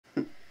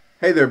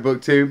Hey there,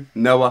 BookTube.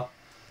 Noah.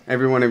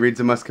 Everyone who reads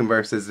a must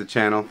converse is the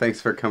channel.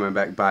 Thanks for coming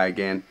back by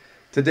again.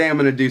 Today I'm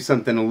going to do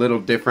something a little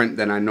different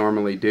than I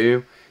normally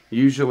do.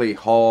 Usually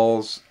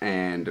hauls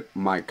and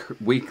my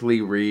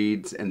weekly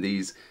reads and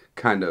these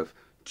kind of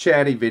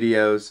chatty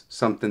videos,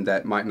 something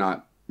that might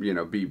not,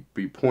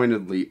 be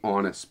pointedly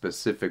on a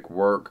specific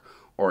work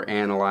or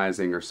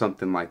analyzing or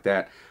something like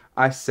that.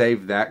 I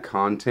save that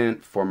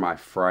content for my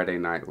Friday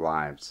night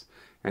lives.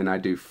 And I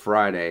do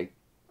Friday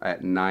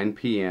at 9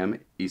 p.m.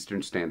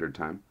 Eastern Standard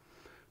Time.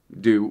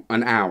 Do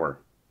an hour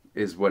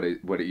is what it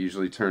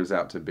usually turns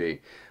out to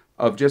be,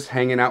 of just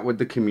hanging out with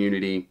the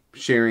community,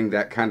 sharing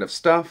that kind of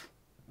stuff,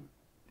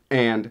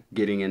 and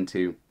getting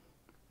into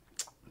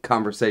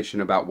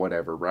conversation about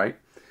whatever, right?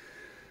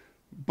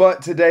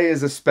 But today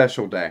is a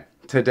special day.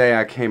 Today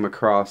I came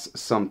across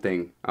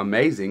something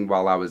amazing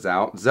while I was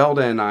out.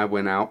 Zelda and I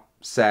went out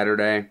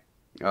Saturday.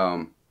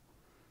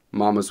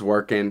 Mama's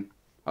working.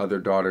 Other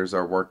daughters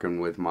are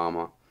working with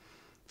Mama.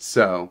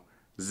 So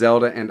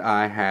Zelda and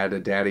I had a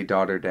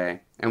daddy-daughter day,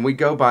 and we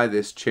go by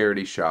this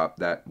charity shop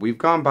that we've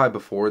gone by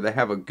before. They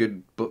have a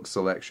good book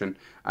selection.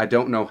 I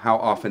don't know how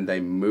often they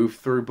move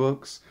through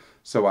books,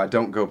 so I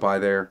don't go by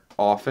there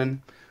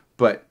often.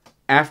 But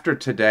after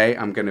today,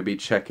 I'm going to be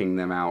checking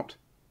them out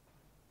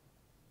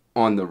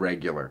on the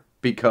regular,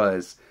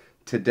 because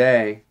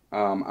today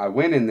I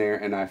went in there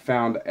and I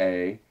found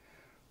a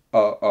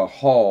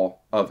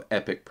haul of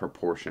epic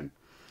proportion.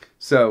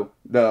 So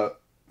the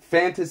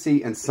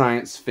Fantasy and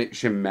Science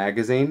Fiction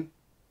magazine,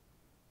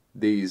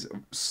 these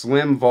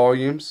slim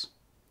volumes,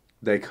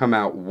 they come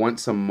out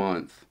once a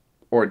month,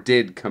 or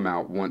did come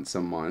out once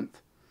a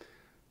month.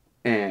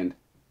 And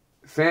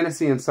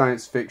Fantasy and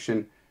Science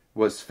Fiction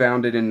was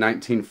founded in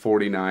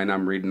 1949.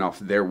 I'm reading off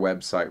their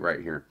website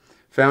right here.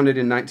 Founded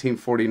in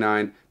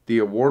 1949, the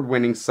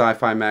award-winning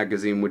sci-fi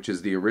magazine, which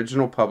is the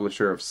original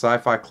publisher of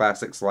sci-fi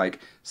classics like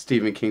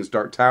Stephen King's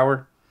Dark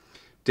Tower,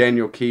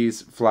 Daniel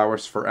Keyes'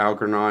 Flowers for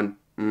Algernon,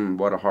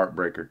 what a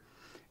heartbreaker,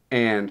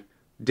 and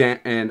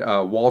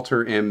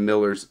Walter M.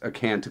 Miller's A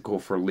Canticle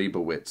for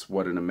Leibowitz,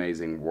 what an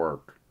amazing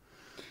work.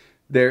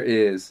 There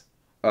is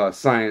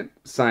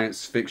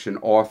science fiction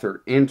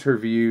author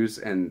interviews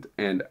and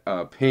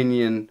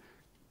opinion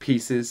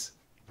pieces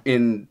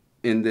in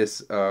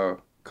this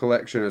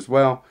collection as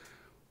well,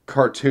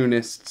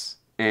 cartoonists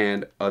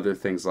and other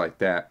things like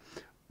that.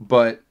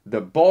 But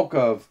the bulk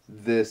of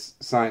this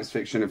science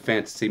fiction and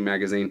fantasy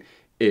magazine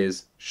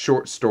is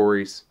short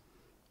stories,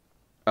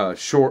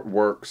 short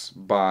works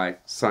by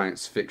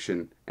science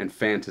fiction and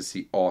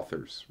fantasy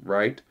authors,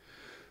 right?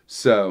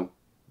 So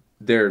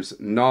there's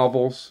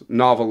novels,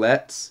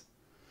 novelettes,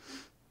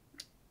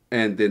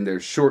 and then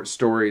there's short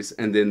stories,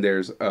 and then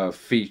there's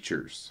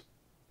features.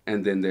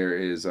 And then there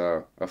is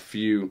a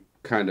few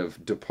kind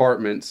of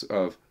departments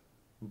of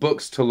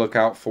books to look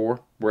out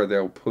for, where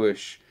they'll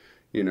push,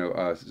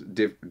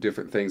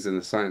 different things in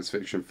the science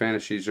fiction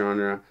fantasy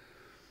genre,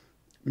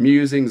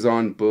 musings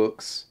on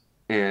books,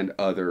 and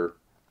other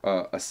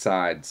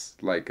asides,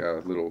 like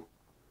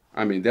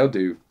they'll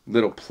do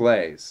little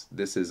plays.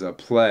 This is a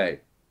play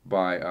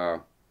by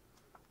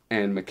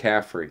Anne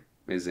McCaffrey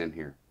is in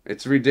here.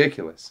 It's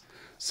ridiculous.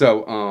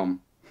 So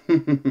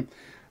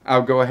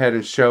I'll go ahead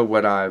and show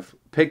what I've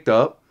picked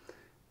up,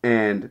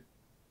 and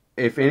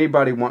if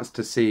anybody wants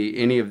to see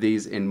any of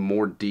these in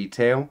more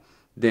detail,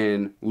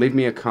 then leave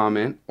me a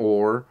comment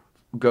or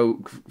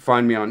go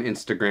find me on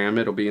Instagram.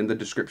 It'll be in the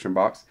description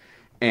box,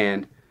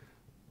 and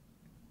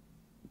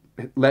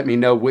let me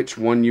know which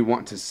one you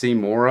want to see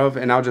more of,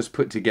 and I'll just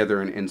put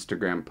together an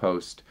Instagram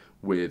post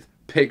with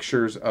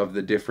pictures of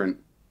the different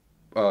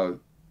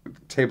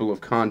table of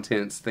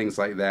contents, things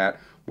like that,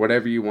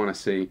 whatever you want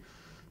to see,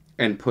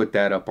 and put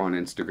that up on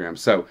Instagram.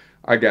 So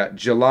I got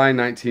July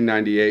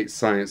 1998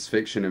 science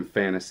fiction and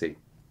fantasy,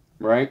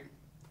 right?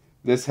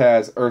 This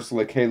has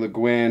Ursula K. Le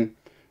Guin,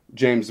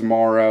 James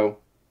Morrow,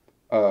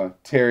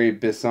 Terry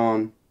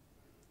Bisson,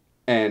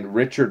 and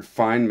Richard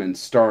Feynman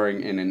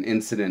starring in An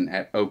Incident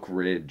at Oak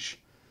Ridge.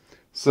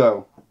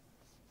 So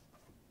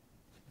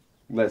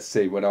let's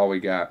see what all we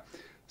got.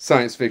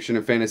 Science fiction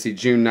and fantasy,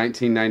 June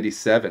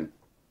 1997.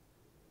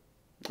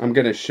 I'm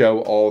going to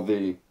show all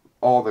the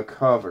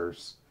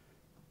covers,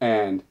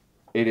 and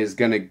it is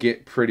going to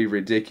get pretty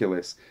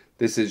ridiculous.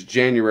 This is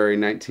January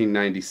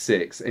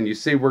 1996, and you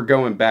see we're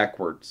going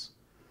backwards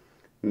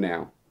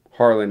now.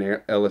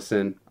 Harlan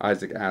Ellison,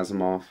 Isaac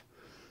Asimov.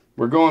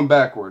 We're going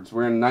backwards.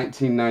 We're in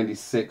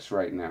 1996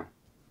 right now.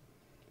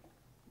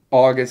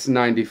 August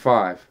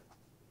 95.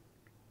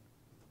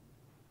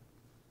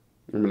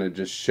 I'm going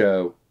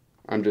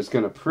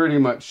to pretty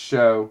much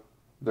show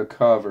the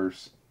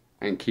covers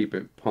and keep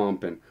it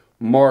pumping.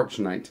 March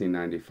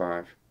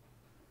 1995.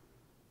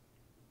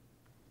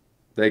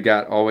 They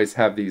always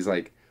have these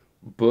like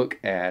book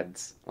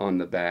ads on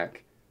the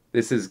back.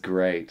 This is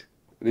great.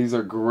 These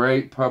are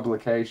great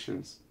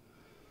publications.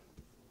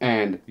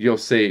 And you'll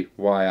see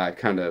why I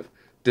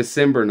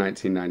December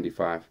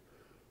 1995,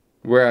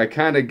 where I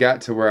kind of got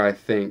to where I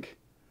think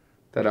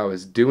that I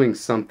was doing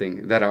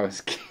something,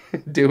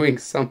 doing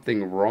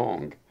something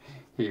wrong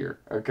here,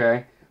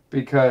 okay?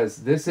 because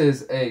this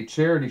is a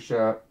charity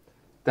shop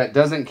that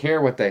doesn't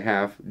care what they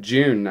have.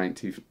 June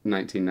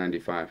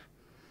 1995.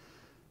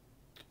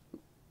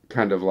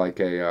 Kind of like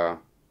a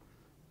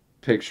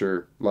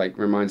picture, like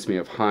reminds me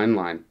of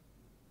Heinlein,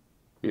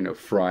 you know,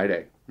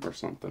 Friday or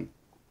something.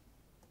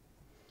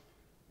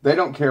 They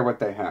don't care what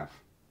they have.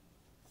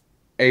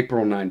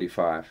 April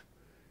 95.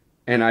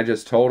 And I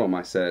just told them,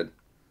 I said,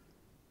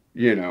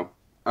 you know,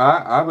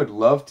 I would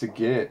love to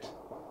get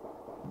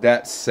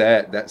that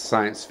set, that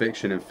science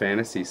fiction and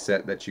fantasy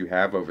set that you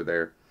have over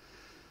there.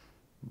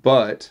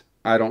 But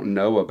I don't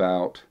know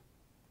about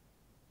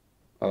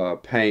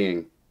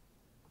paying.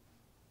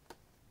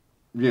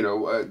 You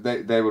know,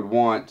 they would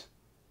want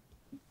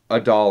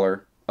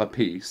 $1 a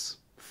piece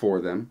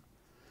for them.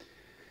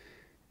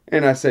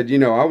 And I said, you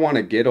know, I want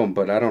to get them,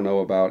 but I don't know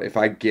about if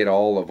I get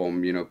all of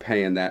them, you know,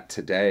 paying that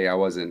today. I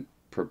wasn't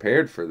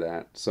prepared for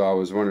that. So I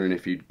was wondering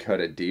if you'd cut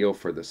a deal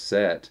for the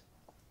set.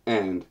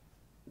 And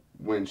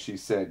when she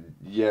said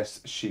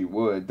yes, she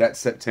would, that's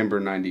September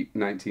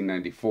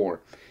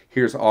 1994.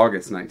 Here's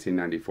August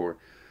 1994.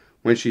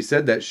 When she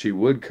said that she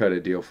would cut a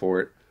deal for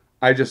it,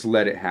 I just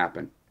let it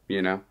happen,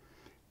 you know.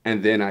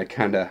 And then I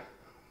kind of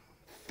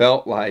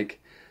felt like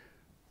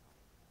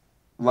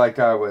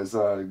I was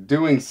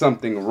doing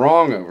something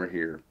wrong over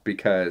here,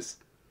 because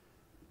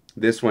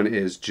this one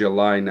is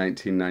July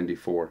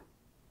 1994.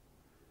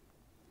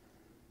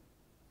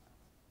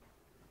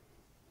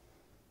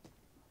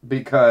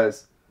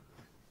 Because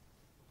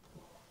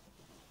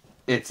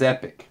it's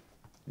epic.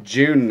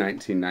 June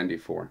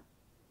 1994.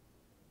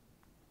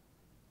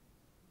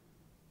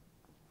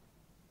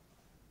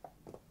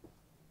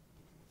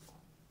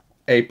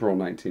 April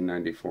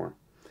 1994.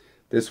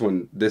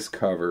 This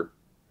cover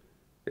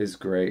is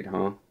great,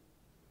 huh?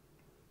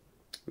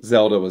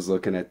 Zelda was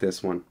looking at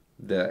this one,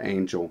 the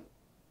angel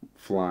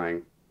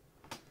flying.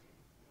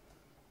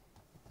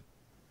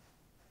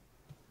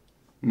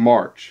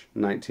 March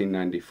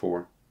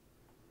 1994.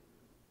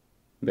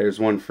 There's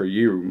one for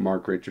you,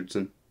 Mark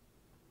Richardson.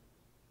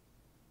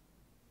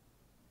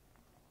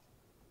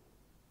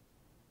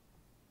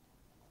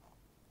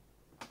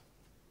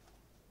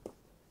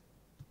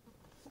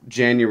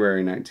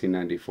 January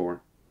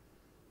 1994.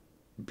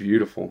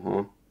 Beautiful,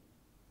 huh?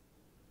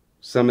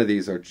 Some of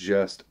these are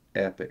just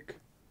epic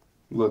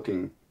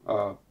looking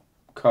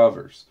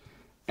covers.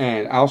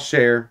 And I'll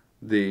share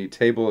the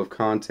table of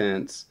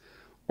contents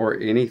or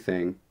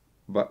anything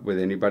but with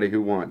anybody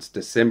who wants.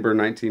 December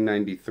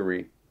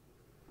 1993.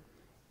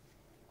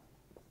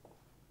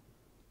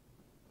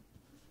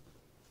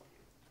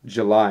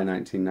 July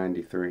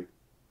 1993.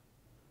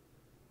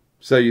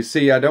 So you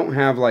see, I don't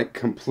have like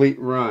complete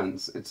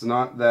runs. It's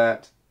not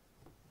that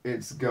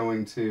it's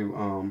going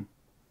to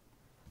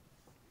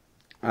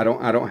I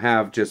don't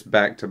have just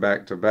back to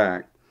back to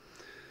back.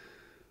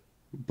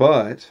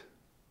 But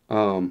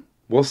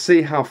we'll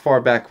see how far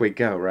back we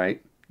go,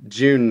 right?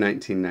 June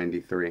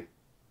 1993.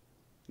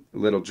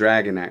 Little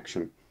dragon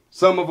action.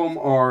 Some of them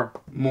are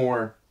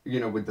more, you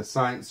know, with the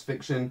science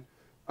fiction,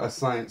 a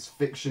science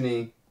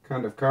fiction-y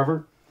kind of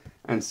cover.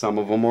 And some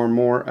of them are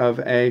more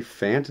of a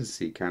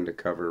fantasy kind of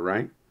cover,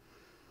 right?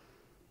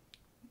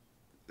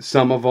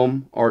 Some of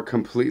them are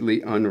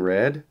completely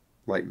unread,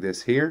 like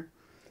this here.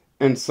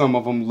 And some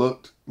of them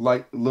look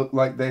like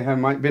they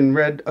might been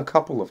read a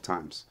couple of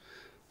times.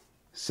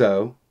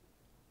 So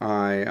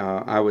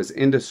I was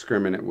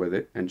indiscriminate with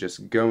it and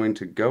just going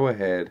to go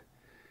ahead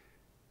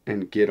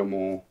and get them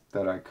all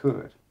that I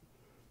could.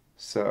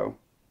 So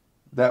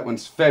that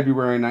one's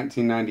February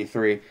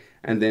 1993.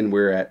 And then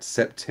we're at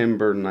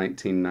September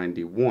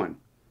 1991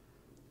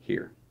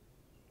 here.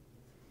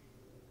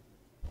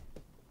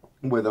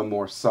 With a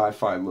more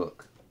sci-fi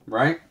look,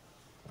 right?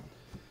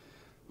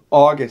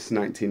 August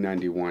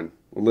 1991.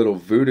 A little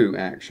voodoo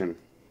action.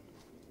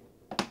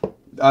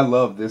 I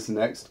love this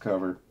next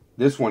cover.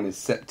 This one is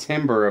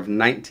September of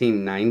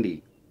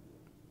 1990.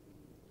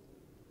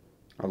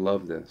 I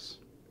love this.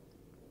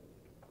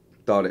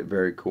 Thought it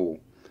very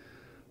cool.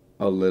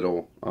 A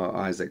little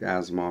Isaac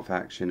Asimov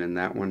action in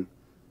that one.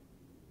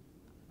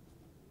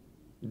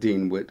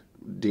 Dean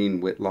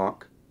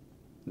Whitlock,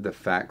 the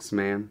Fax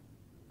Man.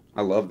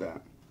 I love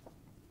that.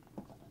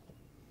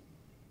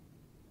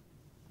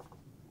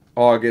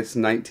 August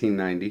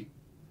 1990.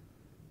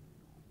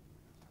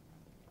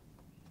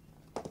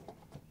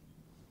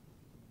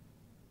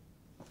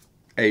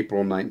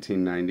 April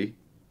 1990.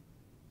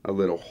 A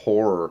little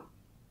horror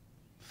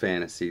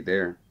fantasy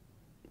there.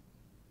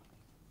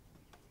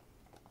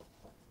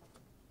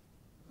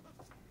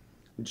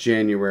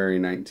 January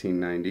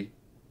 1990.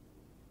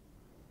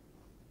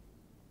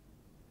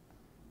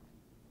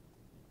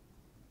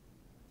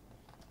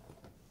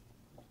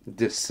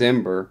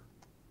 December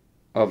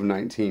of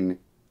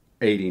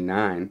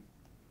 1989.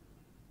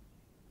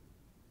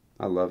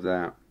 I love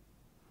that.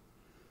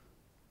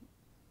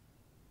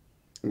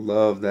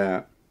 Love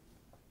that.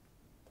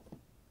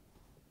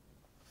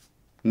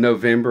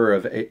 November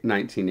of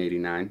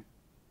 1989.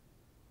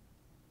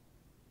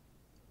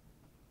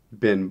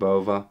 Ben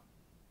Bova.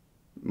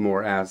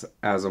 More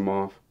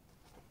Asimov.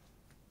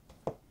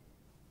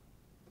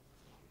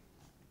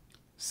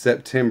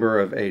 September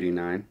of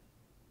 89.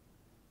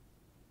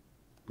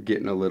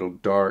 Getting a little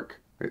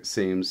dark, it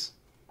seems,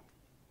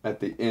 at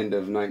the end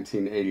of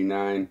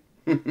 1989.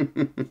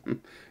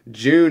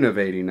 June of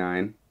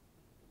 89.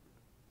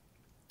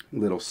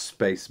 Little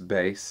space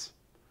base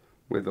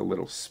with a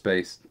little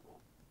space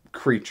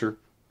creature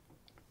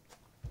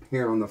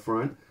here on the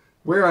front.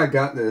 Where I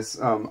got this,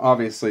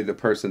 obviously the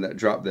person that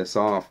dropped this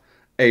off,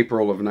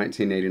 April of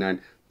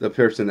 1989, the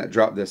person that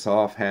dropped this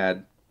off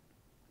had,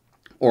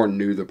 or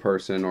knew the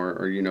person,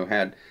 or you know,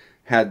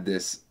 had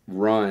this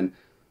run.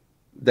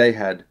 They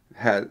had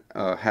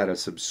a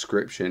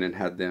subscription and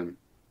had them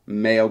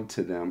mailed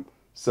to them.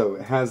 So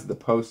it has the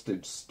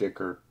postage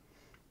sticker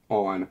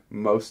on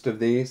most of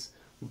these.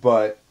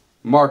 But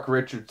Mark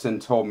Richardson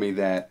told me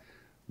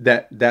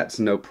that's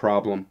no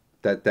problem.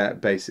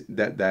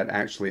 That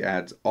actually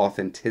adds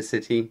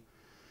authenticity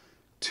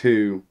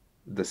to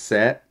the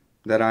set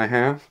that I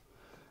have.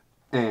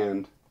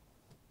 And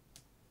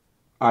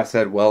I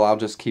said, well, I'll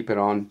just keep it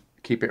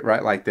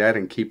right like that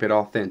and keep it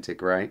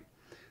authentic, right?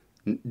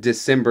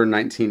 December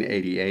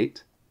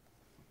 1988.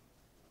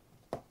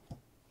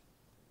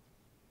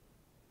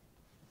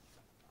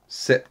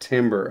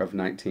 September of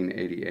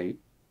 1988.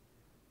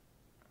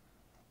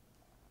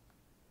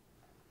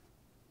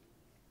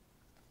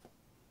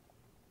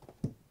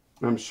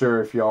 I'm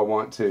sure if y'all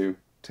want to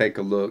take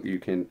a look, you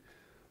can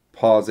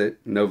pause it.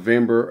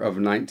 November of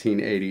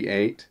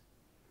 1988.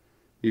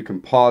 You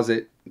can pause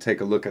it,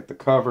 take a look at the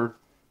cover.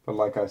 But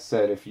like I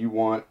said, if you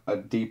want a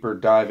deeper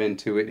dive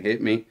into it,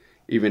 hit me,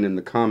 even in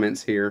the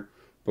comments here.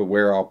 But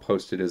where I'll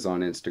post it is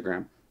on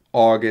Instagram.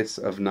 August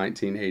of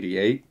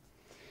 1988.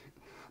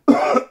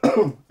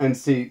 And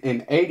see,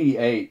 in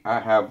 88, I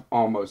have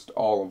almost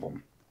all of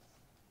them.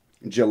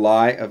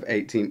 July of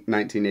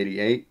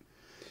 1988.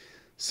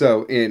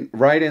 So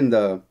right in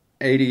the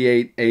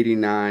 88,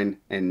 89,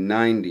 and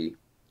 90,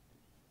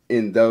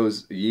 in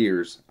those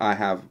years, I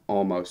have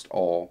almost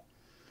all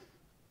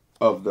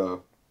of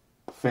the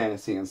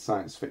fantasy and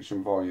science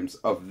fiction volumes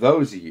of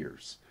those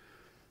years.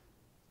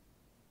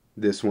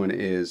 This one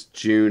is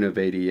June of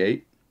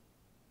 88.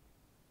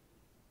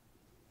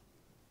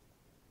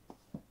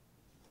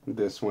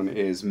 This one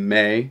is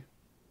May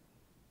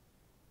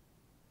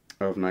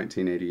of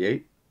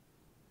 1988.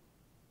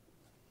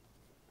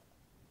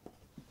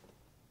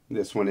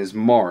 This one is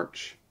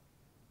March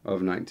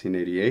of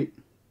 1988.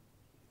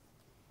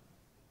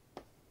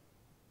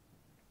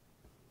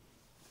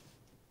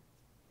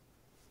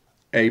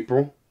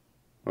 April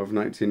of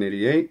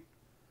 1988.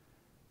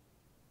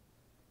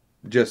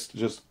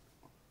 Just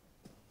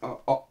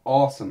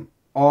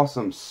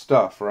awesome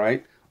stuff,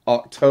 right?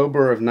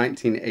 October of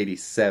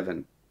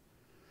 1987.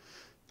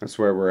 That's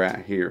where we're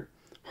at here.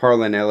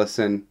 Harlan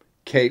Ellison,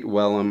 Kate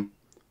Wellham,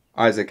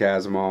 Isaac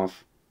Asimov.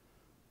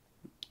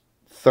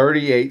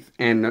 38th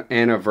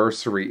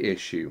anniversary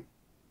issue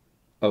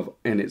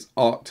and it's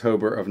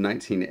October of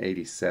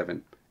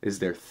 1987 is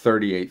their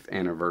 38th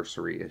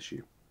anniversary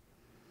issue.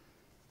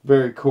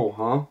 Very cool,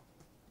 huh?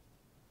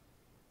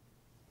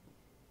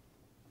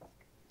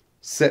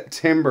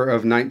 September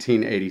of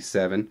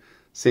 1987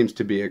 seems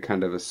to be a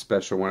kind of a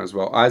special one as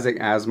well. Isaac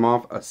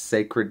Asimov, A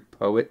Sacred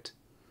Poet.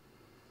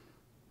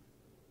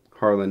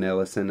 Harlan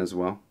Ellison as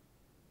well.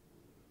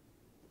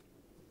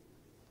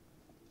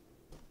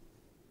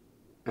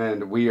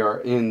 And we are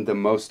in the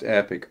most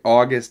epic,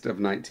 August of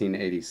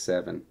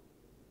 1987.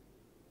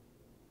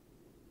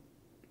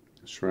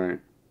 That's right.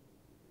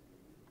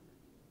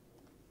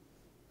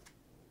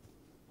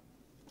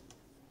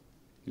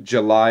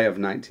 July of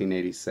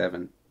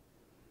 1987.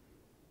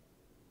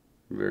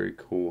 Very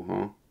cool,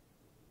 huh?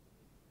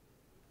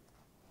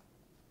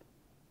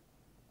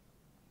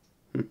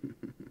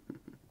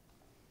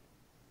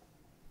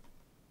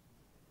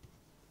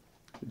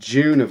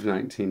 June of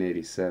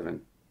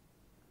 1987.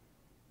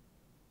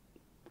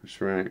 That's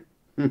right.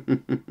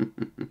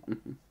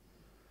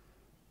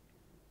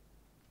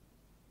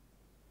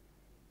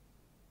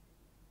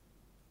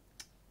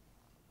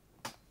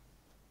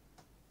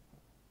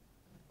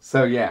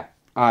 So yeah,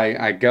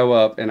 I go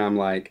up and I'm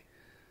like,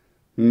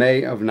 May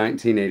of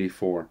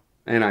 1984,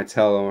 and I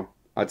tell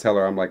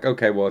her I'm like,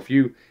 okay, well if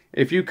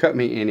you cut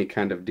me any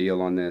kind of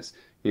deal on this,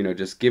 you know,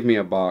 just give me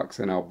a box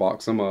and I'll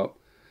box them up,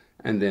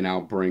 and then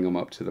I'll bring them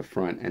up to the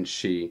front. And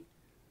she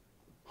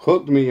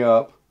hooked me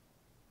up.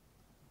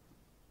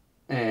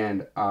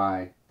 And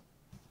I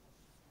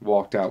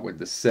walked out with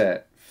the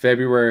set.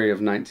 February of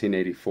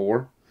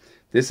 1984.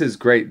 This is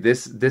great.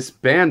 This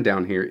band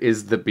down here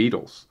is the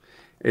Beatles.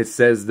 It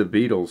says the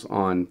Beatles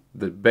on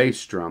the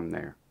bass drum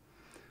there.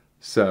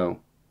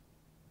 So,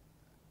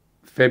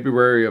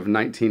 February of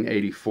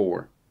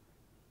 1984.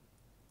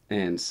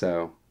 And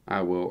so,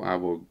 I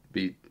will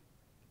be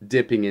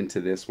dipping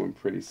into this one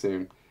pretty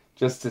soon.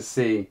 Just to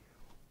see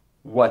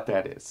what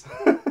that is.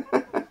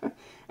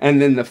 And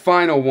then the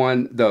final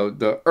one,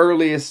 the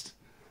earliest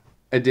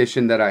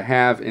edition that I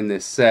have in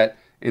this set,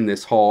 in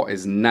this haul,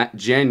 is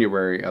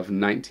January of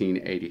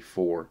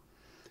 1984.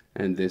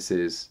 And this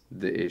is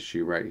the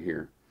issue right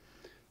here.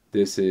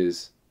 This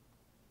is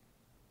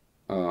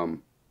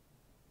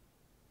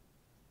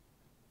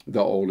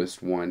the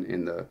oldest one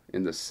in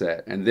the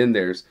set. And then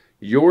there's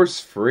yours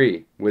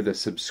free with a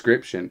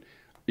subscription.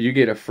 You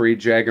get a free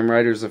Jag and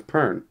Riders of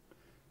Pern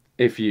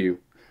if you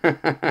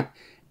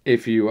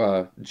if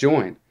you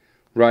join,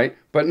 right?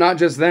 But not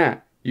just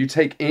that. You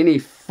take any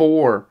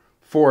four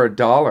for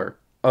 $1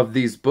 of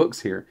these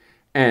books here,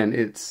 and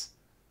it's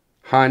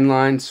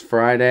Heinlein's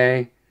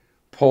Friday,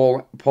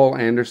 Paul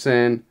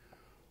Anderson,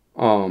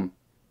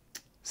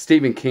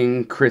 Stephen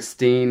King,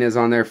 Christine is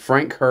on there,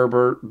 Frank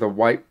Herbert, The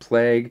White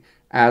Plague,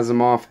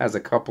 Asimov has a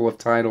couple of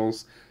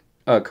titles,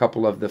 a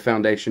couple of the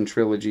Foundation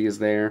trilogy is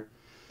there.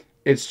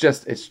 It's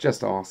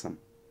just awesome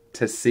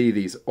to see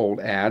these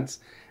old ads,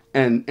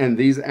 and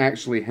these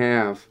actually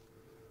have,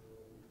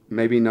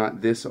 maybe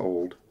not this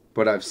old,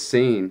 but I've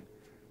seen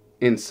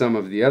in some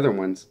of the other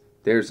ones,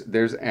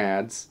 there's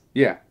ads,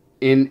 yeah,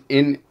 in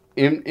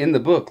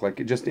the book,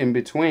 like just in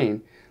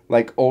between,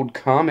 like old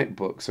comic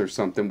books or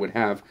something would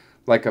have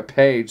like a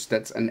page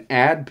that's an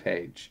ad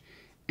page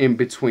in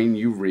between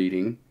you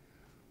reading.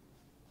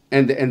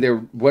 And they're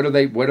what are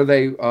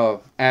they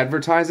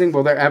advertising?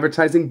 Well, they're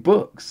advertising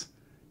books.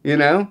 You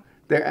know,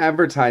 they're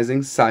advertising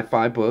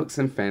sci-fi books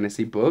and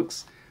fantasy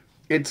books.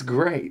 It's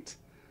great.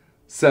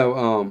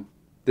 So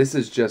this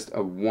is just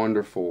a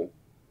wonderful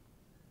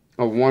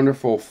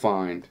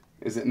find,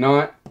 is it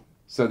not?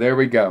 So there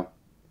we go.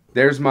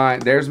 There's my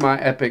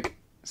epic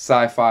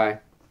sci-fi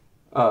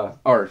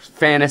or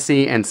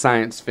fantasy and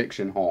science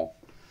fiction haul.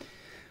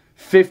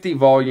 50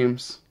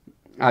 volumes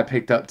I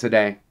picked up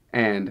today,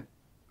 and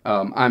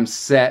I'm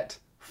set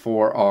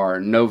for our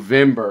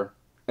November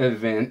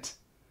event,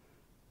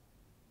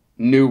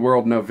 New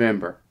World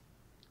November.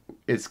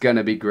 It's going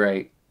to be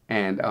great,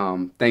 and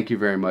thank you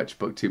very much,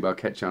 BookTube. I'll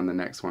catch you on the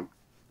next one.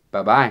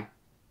 Bye-bye.